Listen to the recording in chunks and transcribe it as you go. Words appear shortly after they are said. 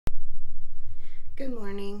Good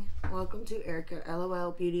morning. Welcome to Erica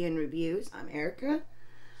LOL Beauty and Reviews. I'm Erica.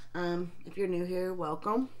 If you're new here,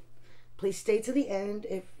 welcome. Please stay to the end.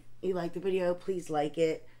 If you like the video, please like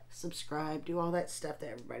it, subscribe, do all that stuff that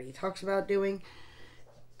everybody talks about doing.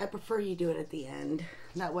 I prefer you do it at the end.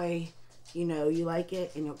 That way you know you like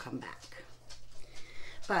it and you'll come back.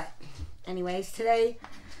 But anyways, today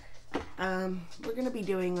we're going to be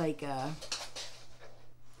doing like a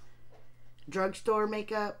drugstore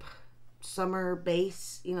makeup, summer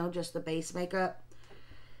base, you know, just the base makeup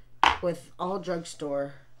with all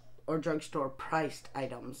drugstore or drugstore priced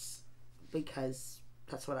items because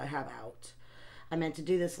that's what I have out. I meant to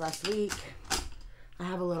do this last week. I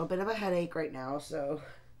have a little bit of a headache right now, so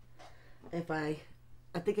if I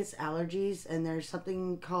think it's allergies, and there's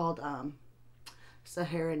something called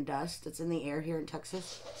Saharan dust that's in the air here in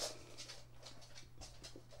Texas.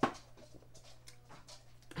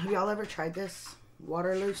 Have y'all ever tried this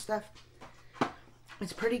Waterloo stuff?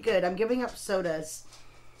 It's pretty good. I'm giving up sodas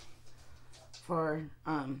for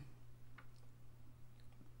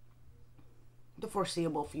the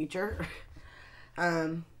foreseeable future.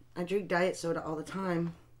 I drink diet soda all the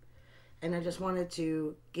time, and I just wanted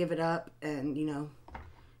to give it up and, you know,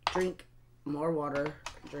 drink more water,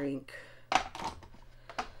 drink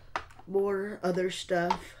more other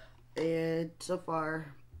stuff. And so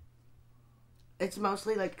far, it's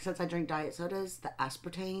mostly like, since I drink diet sodas, the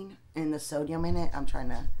aspartame and the sodium in it, I'm trying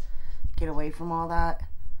to get away from all that.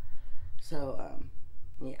 So,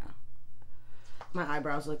 yeah. My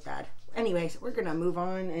eyebrows look bad. Anyways, we're going to move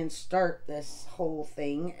on and start this whole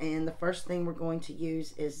thing. And the first thing we're going to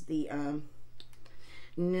use is the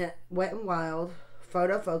Wet n Wild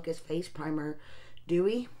Photo Focus Face Primer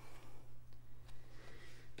Dewy.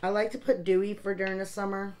 I like to put dewy for during the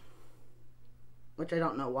summer, which I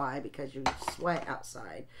don't know why, because you sweat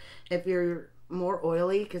outside. If you're more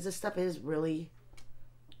oily, because this stuff is really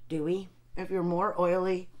dewy. If you're more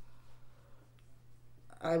oily,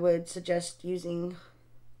 I would suggest using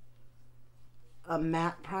a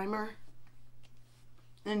matte primer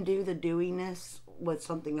and do the dewiness with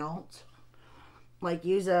something else. Like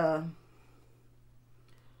use a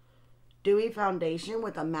dewy foundation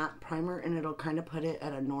with a matte primer, and it'll kind of put it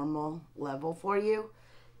at a normal level for you,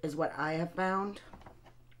 is what I have found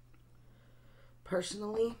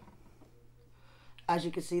personally. As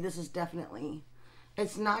you can see, this is definitely,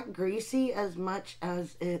 it's not greasy as much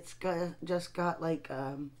as it's just got like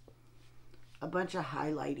a bunch of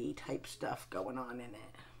highlighty type stuff going on in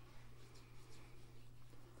it.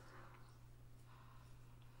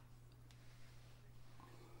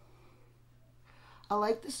 I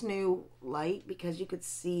like this new light because you could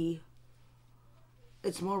see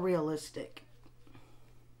it's more realistic.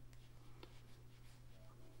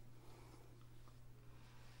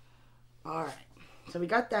 Alright, so we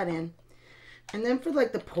got that in. And then for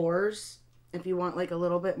like the pores, if you want like a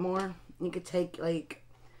little bit more, you could take like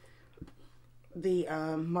the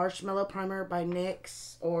Marshmallow Primer by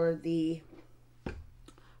NYX or the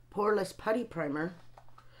Poreless Putty Primer.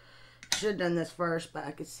 Should have done this first, but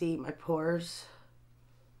I could see my pores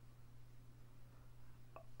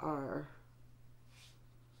are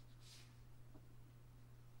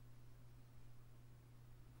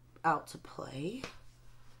out to play.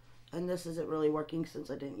 And this isn't really working since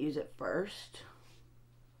I didn't use it first.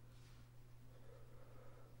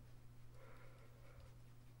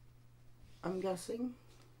 I'm guessing.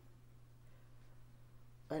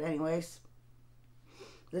 But anyways,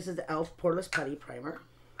 this is the e.l.f. Poreless Putty Primer.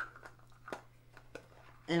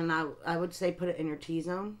 And I would say put it in your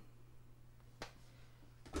T-zone.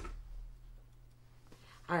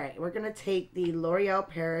 Alright, we're going to take the L'Oreal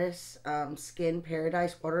Paris Skin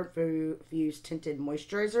Paradise Water Infused Tinted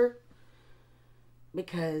Moisturizer.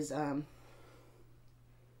 Because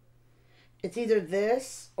it's either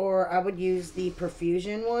this or I would use the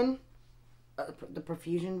Profusion one. The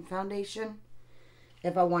Profusion foundation.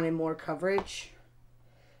 If I wanted more coverage.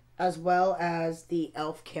 As well as the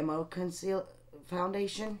e.l.f. Camo Conceal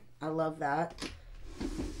Foundation. I love that.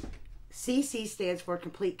 CC stands for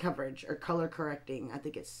complete coverage or color correcting. I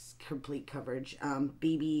think it's complete coverage.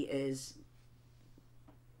 BB is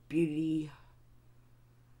beauty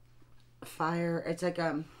fire. It's like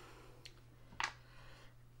the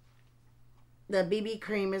BB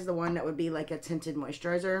cream is the one that would be like a tinted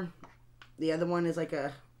moisturizer. The other one is like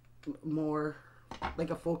a more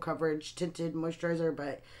like a full coverage tinted moisturizer,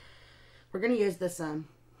 but we're gonna use this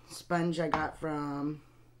sponge I got from,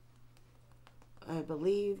 I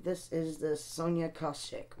believe this is the Sonia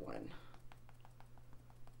Koscic one.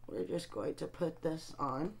 We're just going to put this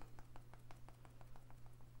on.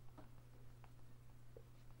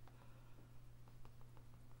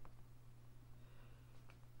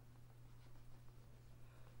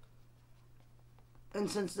 And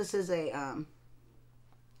since this is a,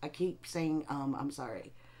 I keep saying, I'm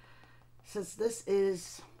sorry. Since this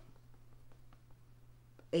is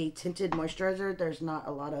a tinted moisturizer, there's not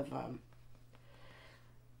a lot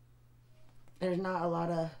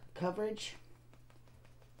of coverage.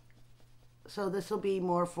 So this will be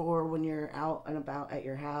more for when you're out and about at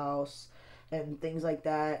your house and things like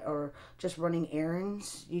that, or just running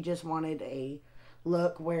errands. You just wanted a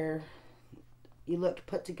look where you looked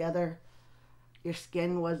put together. Your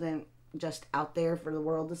skin wasn't just out there for the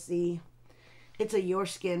world to see. It's a your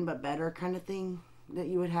skin but better kind of thing that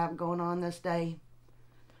you would have going on this day.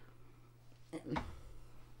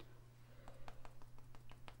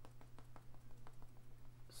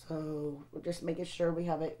 So we're just making sure we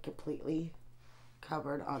have it completely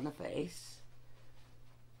covered on the face.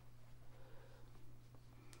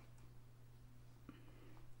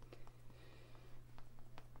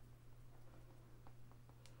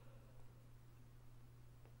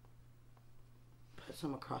 Put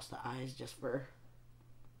some across the eyes just for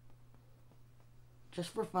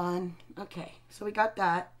fun. Okay, so we got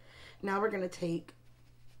that. Now we're going to take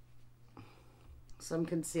some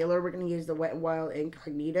concealer. We're going to use the Wet n Wild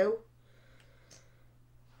Incognito.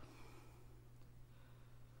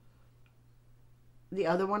 The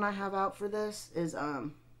other one I have out for this is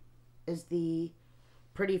the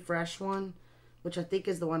Pretty Fresh one, which I think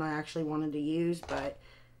is the one I actually wanted to use, but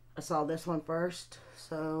I saw this one first,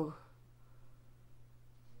 so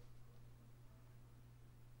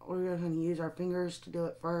we're going to use our fingers to do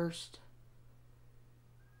it first.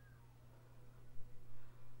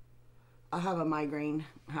 I have a migraine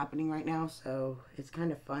happening right now, so it's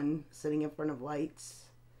kind of fun sitting in front of lights.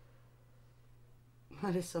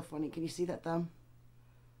 That is so funny. Can you see that thumb?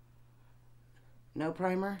 No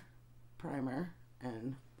primer,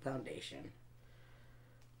 and foundation.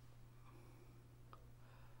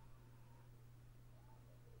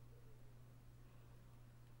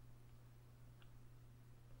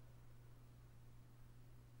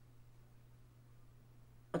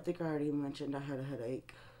 I think I already mentioned I had a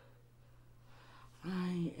headache.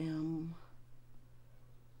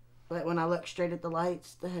 But when I look straight at the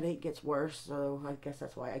lights, the headache gets worse, so I guess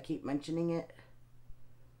that's why I keep mentioning it.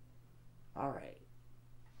 Alright,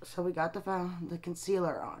 so we got the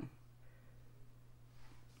concealer on.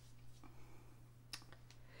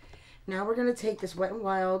 Now we're going to take this Wet n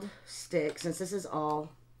Wild stick, since this is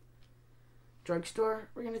all drugstore,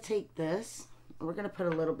 we're going to take this, and we're going to put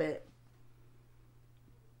a little bit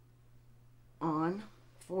on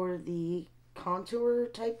for the contour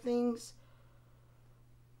type things.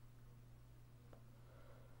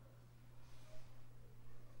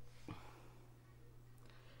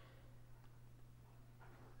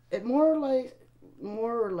 It more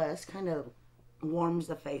or less kind of warms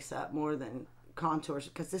the face up more than contours,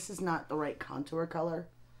 because this is not the right contour color.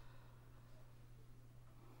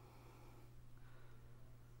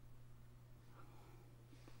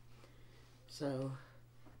 So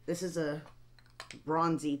this is a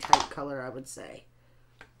bronzy type color, I would say.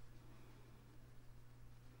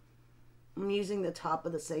 I'm using the top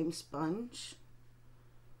of the same sponge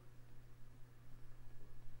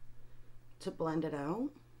to blend it out.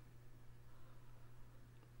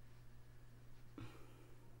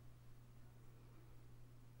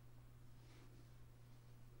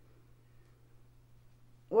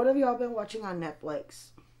 What have y'all been watching on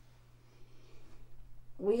Netflix?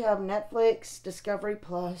 We have Netflix, Discovery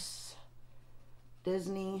Plus,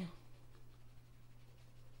 Disney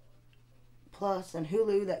Plus, and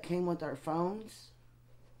Hulu that came with our phones.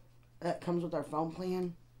 That comes with our phone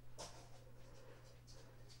plan.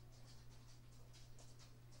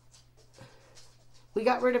 We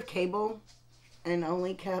got rid of cable and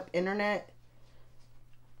only kept internet.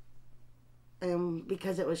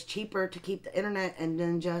 Because it was cheaper to keep the internet and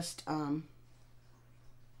then just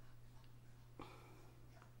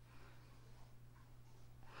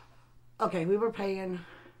okay, we were paying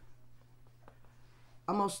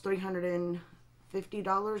almost $350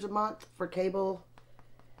 a month for cable,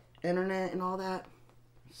 internet, and all that.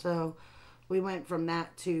 So we went from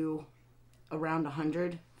that to around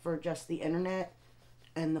 $100 for just the internet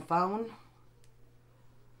and the phone.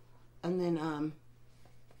 And then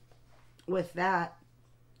with that,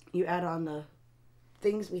 you add on the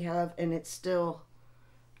things we have, and it's still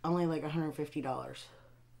only like $150.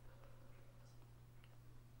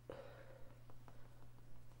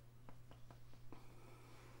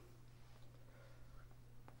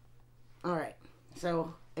 Alright,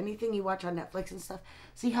 so anything you watch on Netflix and stuff,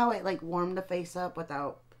 see how it like warmed the face up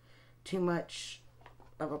without too much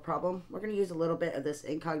of a problem? We're going to use a little bit of this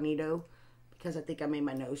Incognito because I think I made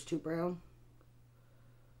my nose too brown.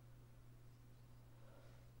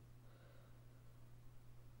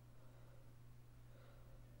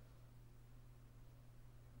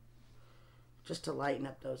 just to lighten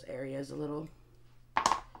up those areas a little.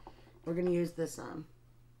 We're going to use this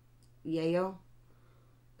Yayo.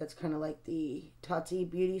 That's kind of like the Tati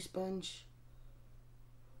Beauty Sponge.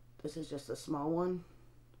 This is just a small one.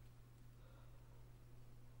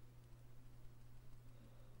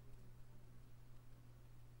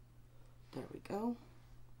 There we go.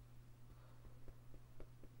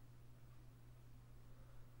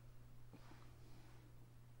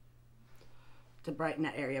 To brighten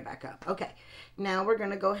that area back up. Okay, now we're going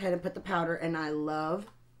to go ahead and put the powder, and I love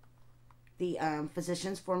the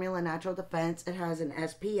Physicians Formula Natural Defense. It has an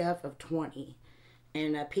SPF of 20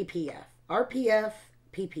 and a PPF. RPF,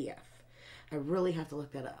 PPF. I really have to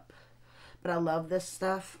look that up. But I love this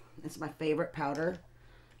stuff. It's my favorite powder.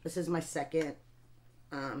 This is my second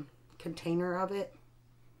container of it.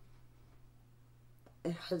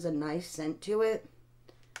 It has a nice scent to it.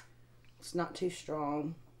 It's not too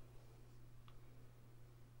strong.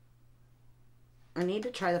 I need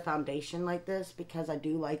to try the foundation like this because I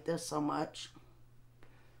do like this so much.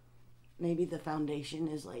 Maybe the foundation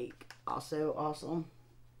is like also awesome.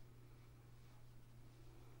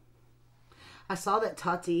 I saw that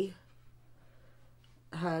Tati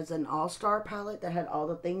has an all-star palette that had all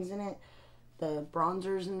the things in it. The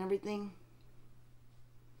bronzers and everything.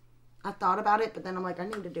 I thought about it, but then I'm like, I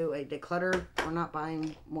need to do a declutter. We're not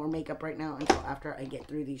buying more makeup right now until after I get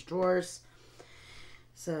through these drawers.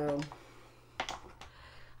 So...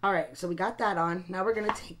 Alright, so we got that on. Now we're going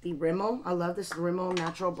to take the Rimmel. I love this Rimmel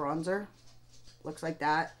Natural Bronzer. Looks like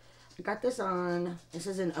that. I got this on, this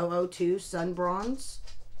is an 002 Sun Bronze.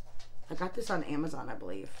 I got this on Amazon, I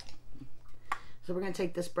believe. So we're going to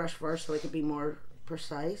take this brush first so it can be more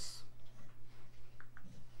precise.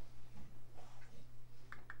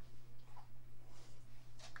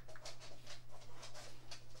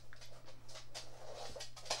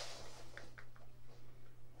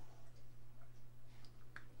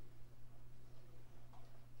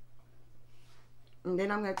 And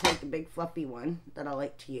then I'm going to take the big fluffy one that I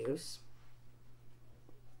like to use.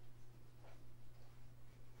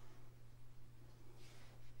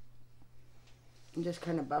 And just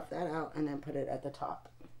kind of buff that out and then put it at the top.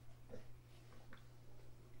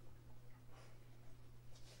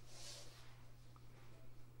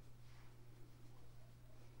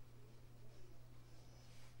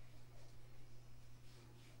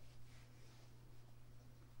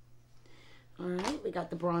 Alright, we got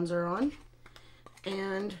the bronzer on.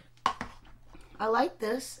 And I like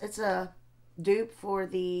this. It's a dupe for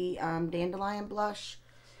the Dandelion blush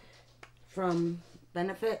from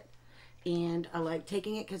Benefit. And I like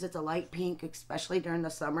taking it because it's a light pink, especially during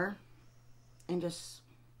the summer. And just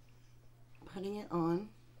putting it on.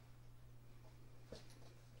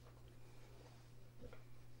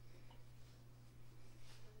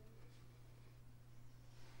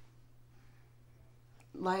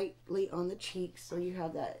 Lightly on the cheeks so you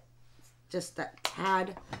have that, just that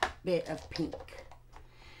tad bit of pink.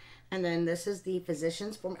 And then this is the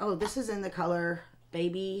Physicians Formula. Oh, this is in the color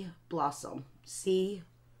Baby Blossom C12.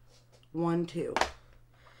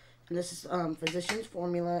 And this is Physicians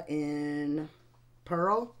Formula in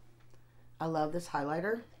Pearl. I love this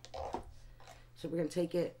highlighter. So we're going to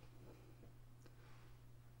take it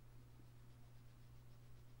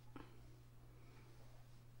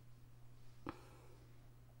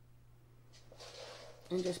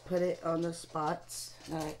and just put it on the spots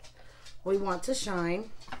that we want to shine.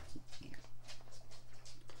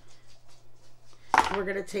 We're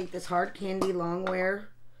going to take this Hard Candy Longwear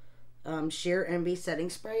Sheer Envy Setting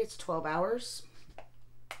Spray. It's 12 hours.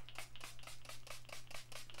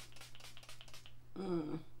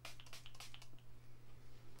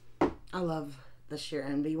 I love the Sheer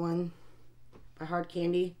Envy one by Hard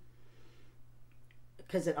Candy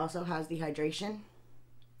because it also has the hydration.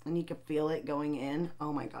 And you can feel it going in.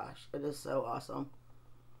 Oh my gosh, it is so awesome.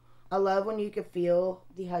 I love when you can feel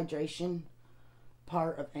the hydration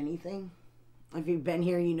part of anything. If you've been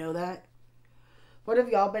here, you know that. What have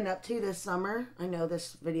y'all been up to this summer? I know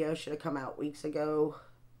this video should have come out weeks ago.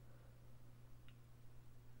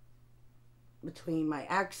 Between my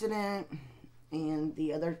accident and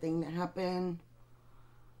the other thing that happened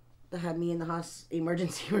that had me in the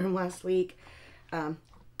emergency room last week.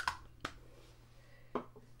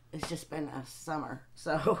 It's just been a summer.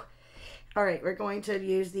 So, alright, we're going to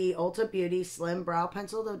use the Ulta Beauty Slim Brow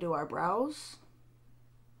Pencil to do our brows.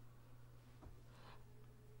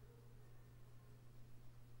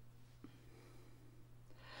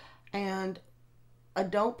 And I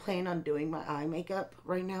don't plan on doing my eye makeup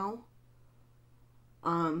right now.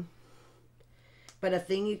 But a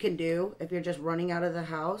thing you can do if you're just running out of the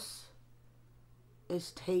house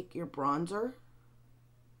is take your bronzer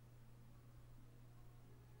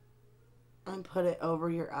and put it over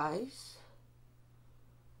your eyes.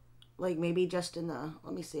 Like maybe just in the,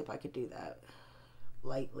 let me see if I could do that.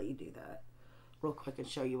 Lightly do that real quick and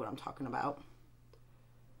show you what I'm talking about.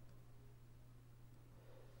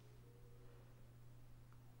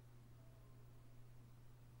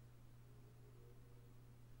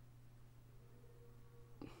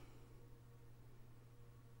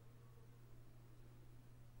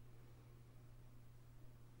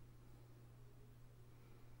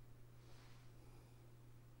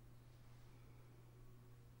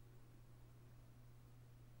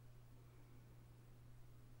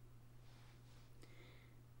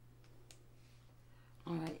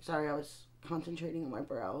 Alright, sorry, I was concentrating on my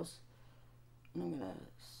brows. And I'm going to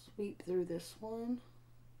sweep through this one.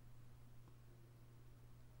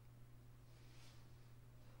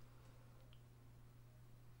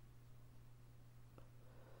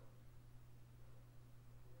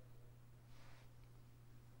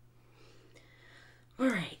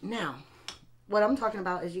 Alright, now, what I'm talking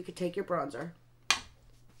about is you could take your bronzer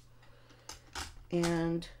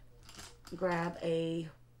and grab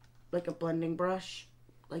like a blending brush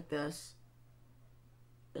like this.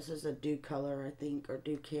 This is a Dew Color, I think, or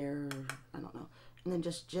Dew Care, or I don't know. And then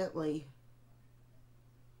just gently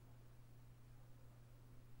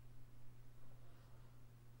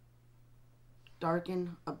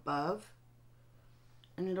darken above,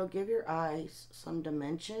 and it'll give your eyes some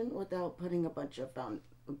dimension without putting a bunch of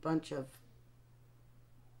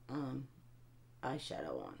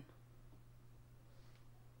eyeshadow on.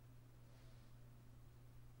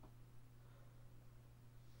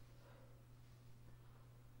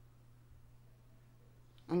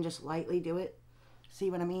 And just lightly do it. See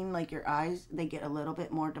what I mean? Like your eyes, they get a little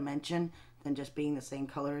bit more dimension than just being the same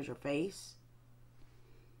color as your face,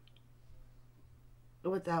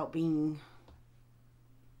 without being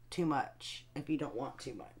too much if you don't want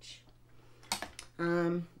too much.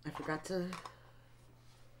 I forgot to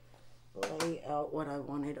lay out what I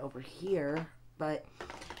wanted over here, but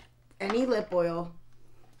any lip oil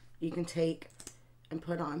you can take and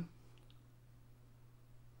put on.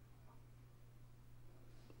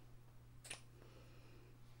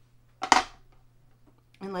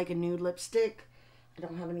 And like a nude lipstick. I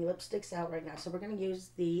don't have any lipsticks out right now, so we're going to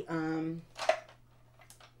use the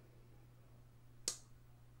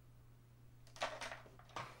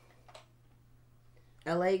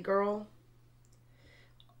LA Girl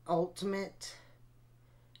Ultimate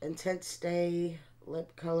Intense Stay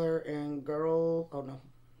Lip Color and Girl. Oh no.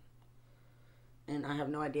 And I have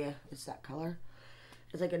no idea it's that color.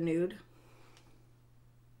 It's like a nude.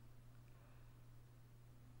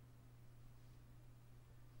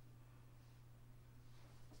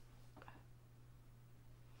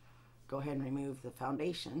 Go ahead and remove the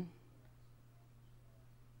foundation.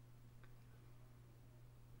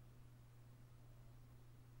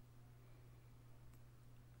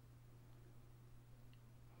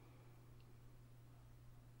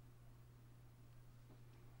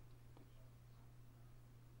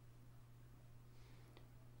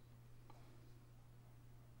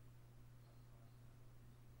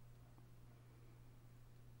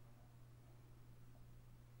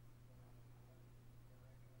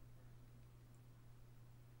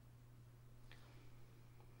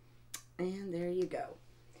 And there you go.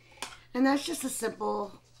 And that's just a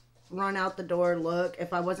simple run out the door look.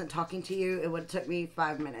 If I wasn't talking to you, it would have took me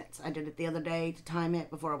 5 minutes. I did it the other day to time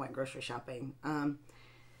it before I went grocery shopping.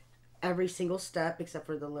 Every single step except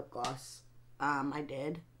for the lip gloss I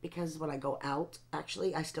did, because when I go out,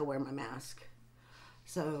 actually, I still wear my mask.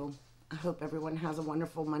 So I hope everyone has a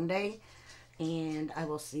wonderful Monday, and I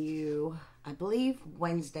will see you, I believe,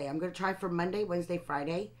 Wednesday. I'm going to try for Monday, Wednesday,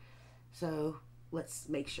 Friday. So let's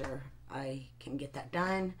make sure I can get that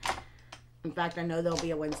done. In fact, I know there'll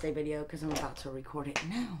be a Wednesday video because I'm about to record it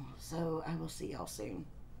now. So I will see y'all soon.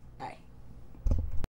 Bye.